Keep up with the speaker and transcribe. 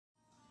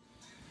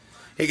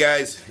Hey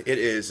guys, it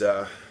is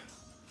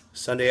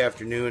Sunday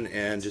afternoon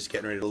and just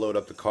getting ready to load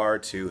up the car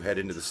to head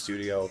into the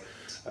studio.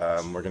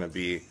 We're going to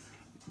be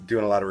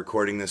doing a lot of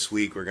recording this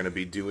week. We're going to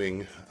be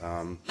doing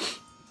an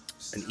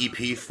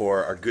EP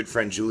for our good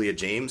friend Julia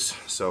James,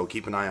 so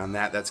keep an eye on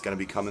that. That's going to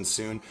be coming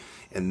soon.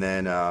 And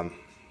then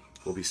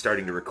we'll be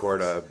starting to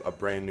record a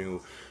brand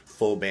new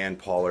full band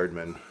Paul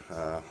Erdman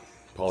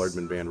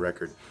band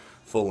record,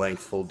 full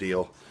length, full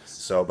deal.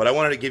 So, but I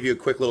wanted to give you a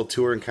quick little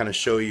tour and kind of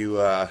show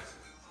you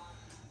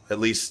at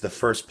least the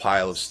first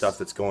pile of stuff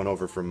that's going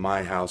over from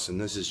my house,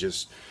 and this is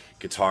just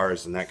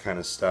guitars and that kind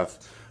of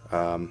stuff.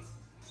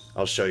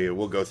 I'll show you.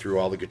 We'll go through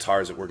all the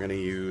guitars that we're going to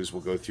use.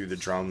 We'll go through the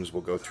drums.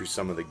 We'll go through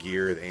some of the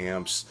gear, the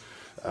amps,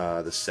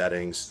 the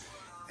settings,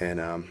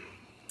 and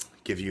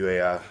give you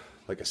a,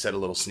 like I said, a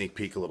little sneak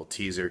peek, a little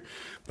teaser.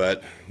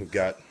 But we've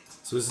got,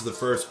 so this is the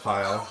first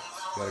pile.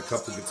 Got a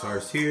couple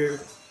guitars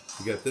here.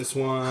 We got this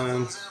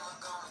one.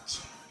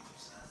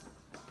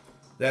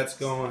 That's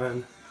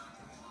going.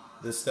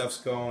 This stuff's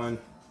going.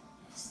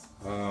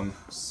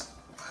 Lots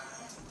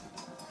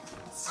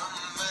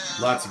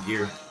of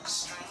gear.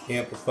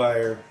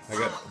 Amplifier. I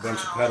got a bunch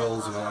of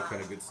pedals and all that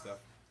kind of good stuff.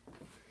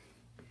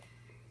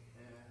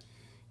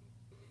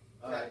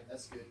 Alright,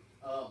 that's good.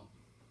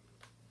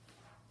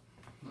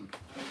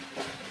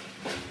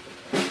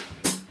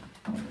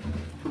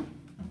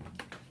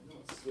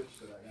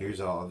 Here's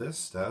all of this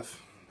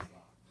stuff.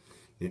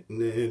 Got them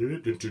things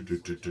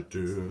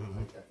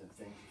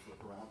you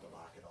flip around to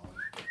lock it on.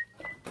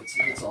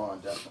 It's on,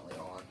 definitely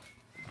on.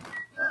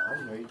 I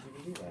didn't know you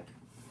could do that.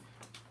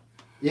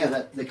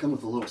 Yeah, they come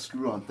with a little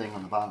screw-on thing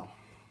on the bottom.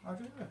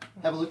 Okay.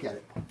 Have a look at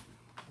it.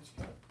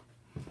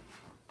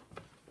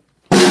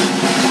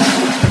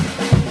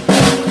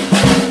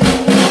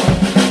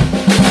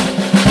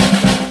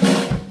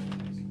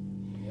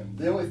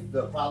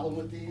 The problem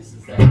with these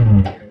is that it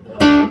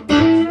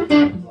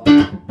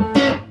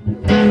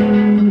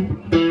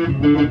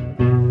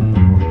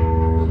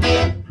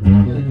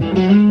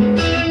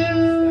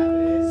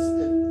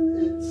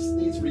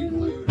needs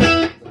re-glued.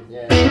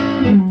 Yeah.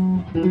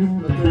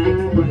 But they're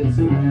good for it.